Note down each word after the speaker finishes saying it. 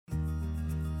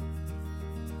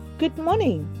Good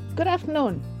morning, good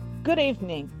afternoon, good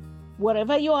evening,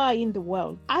 wherever you are in the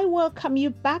world. I welcome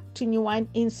you back to New Wine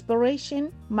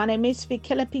Inspiration. My name is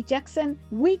Fikela P. Jackson.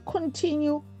 We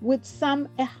continue with Psalm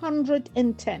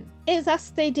 110. As I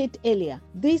stated earlier,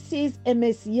 this is a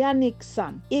messianic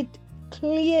psalm. It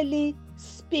clearly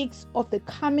speaks of the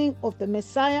coming of the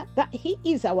Messiah, that he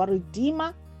is our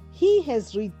Redeemer. He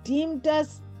has redeemed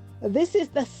us. This is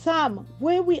the psalm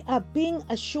where we are being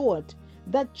assured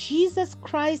that Jesus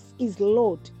Christ is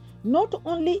Lord. Not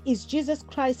only is Jesus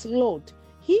Christ Lord,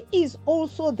 he is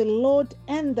also the Lord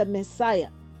and the Messiah.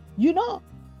 You know,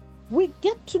 we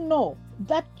get to know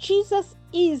that Jesus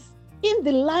is in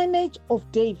the lineage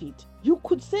of David. You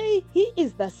could say he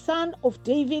is the son of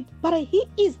David, but he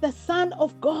is the son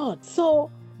of God.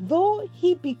 So though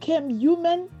he became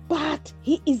human, but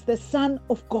he is the son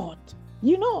of God.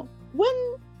 You know,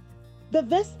 when the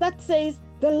verse that says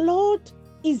the Lord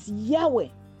is Yahweh,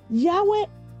 Yahweh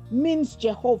means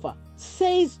Jehovah,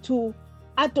 says to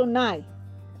Adonai,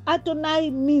 Adonai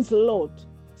means Lord,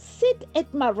 sit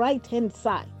at my right hand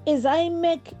side as I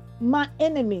make my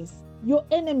enemies, your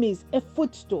enemies, a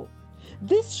footstool.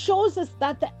 This shows us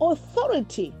that the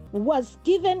authority was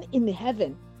given in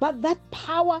heaven, but that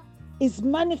power is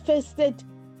manifested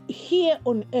here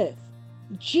on earth.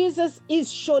 Jesus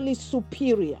is surely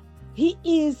superior. He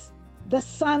is the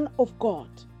Son of God.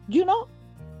 You know,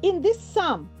 in this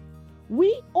psalm,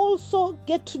 we also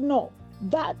get to know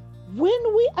that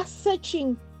when we are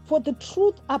searching for the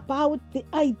truth about the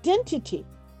identity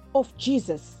of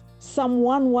Jesus, Psalm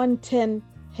 110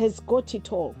 has got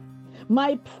it all.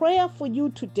 My prayer for you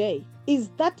today is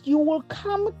that you will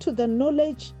come to the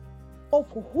knowledge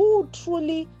of who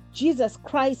truly Jesus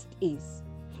Christ is.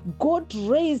 God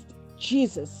raised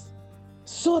Jesus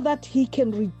so that he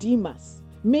can redeem us.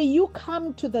 May you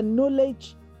come to the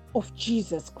knowledge of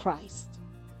Jesus Christ,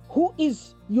 who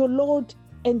is your Lord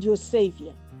and your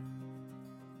Savior.